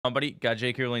Buddy, got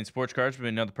J. Lane Sports Cards, but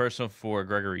another personal for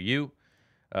Gregory U.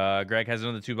 Greg has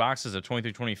another 2 boxes of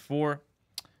 23-24.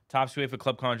 Topps UEFA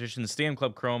Club Competition, Stadium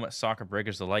Club Chrome, Soccer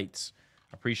Breakers the Lights.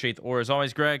 Appreciate the order as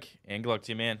always, Greg, and good luck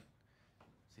to you, man.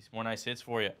 See some more nice hits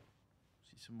for you.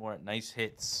 See some more nice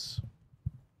hits.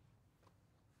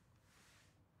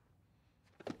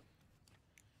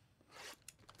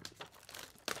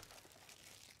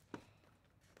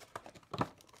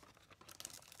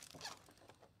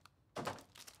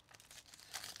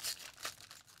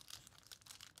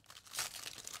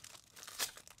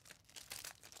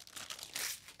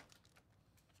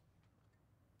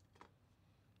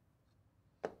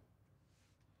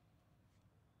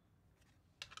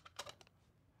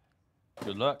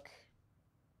 Good luck.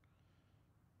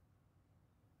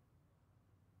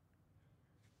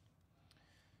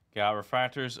 Got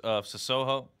refractors of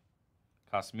Sissoko,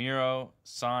 Casemiro,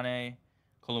 Sane,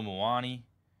 Kolumuani,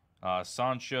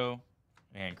 Sancho,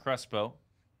 and Crespo.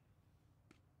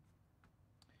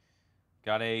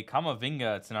 Got a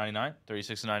Kamavinga to 99,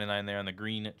 36-99 there on the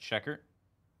green checker.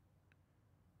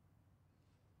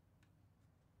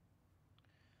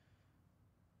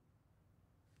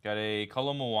 Got a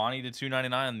Kolumuani to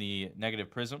 299 on the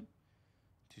negative prism,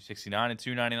 269 and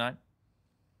 299.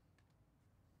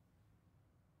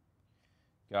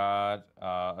 Got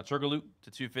a Turgaloop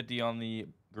to 250 on the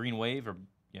green wave,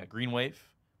 green wave,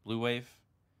 blue wave,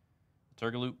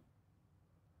 Turgaloop.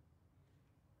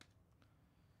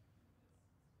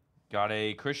 Got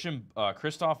a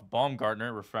Christoph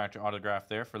Baumgartner refractor autograph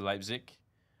there for Leipzig.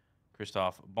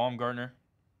 Christoph Baumgartner.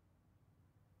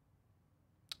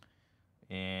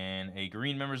 And a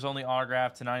green members only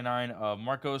autograph to 99 of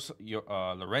Marcos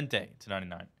Llorente to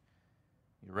 99.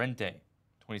 Llorente,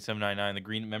 27.99, the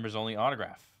green members only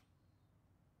autograph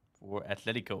for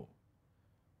Atletico.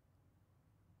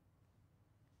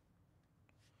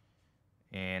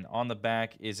 And on the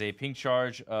back is a pink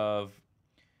charge of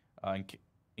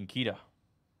Nketiah.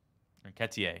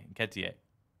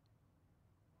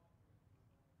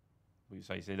 Please,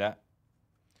 how you say that?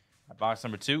 Box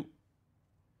number 2.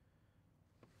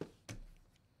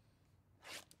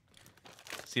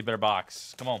 See a better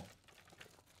box. Come on.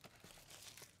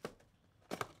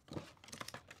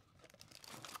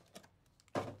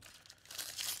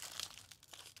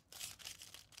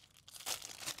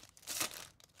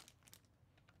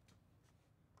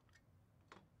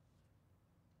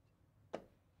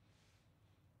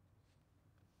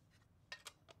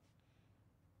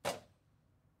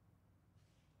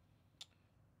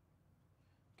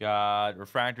 Got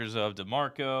refractors of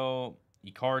DeMarco,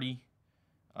 Icardi,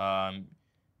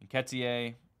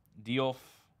 Nketiah, Diouf,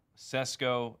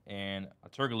 Sesko, and a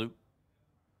Turgaloop.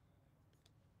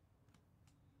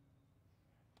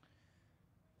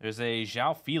 There's a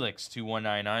João Felix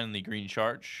 2199 on the green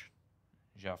charge.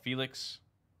 João Felix.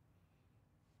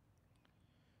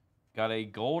 Got a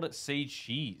gold Sage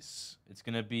Cheese. It's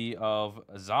going to be of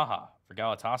Zaha for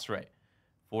Galatasaray.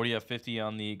 40 of 50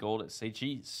 on the gold Sage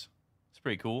Cheese. It's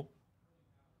pretty cool.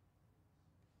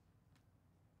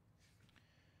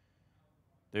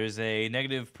 There's a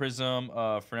negative prism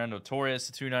of Fernando Torres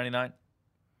to 299.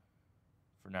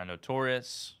 Fernando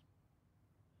Torres.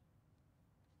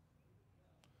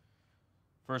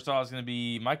 First off is going to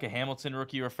be Micah Hamilton,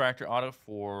 rookie refractor auto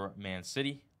for Man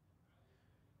City.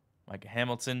 Micah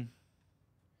Hamilton.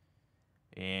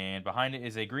 And behind it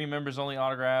is a green members only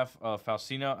autograph of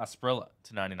Faustino Asprilla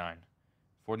to 99.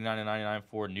 49.99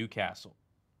 for Newcastle.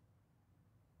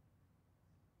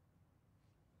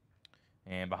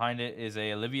 And behind it is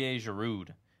a Olivier Giroud,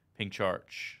 pink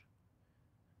charge.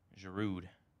 Giroud.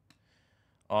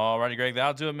 Alrighty, Greg,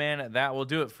 that'll do it, man. That will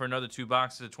do it for another 2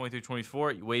 boxes of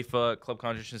 23-24. UEFA Club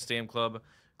Competition Stadium Club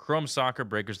Chrome Soccer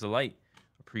Breakers Delight.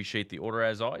 Appreciate the order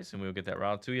as always, and we'll get that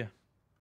routed to you.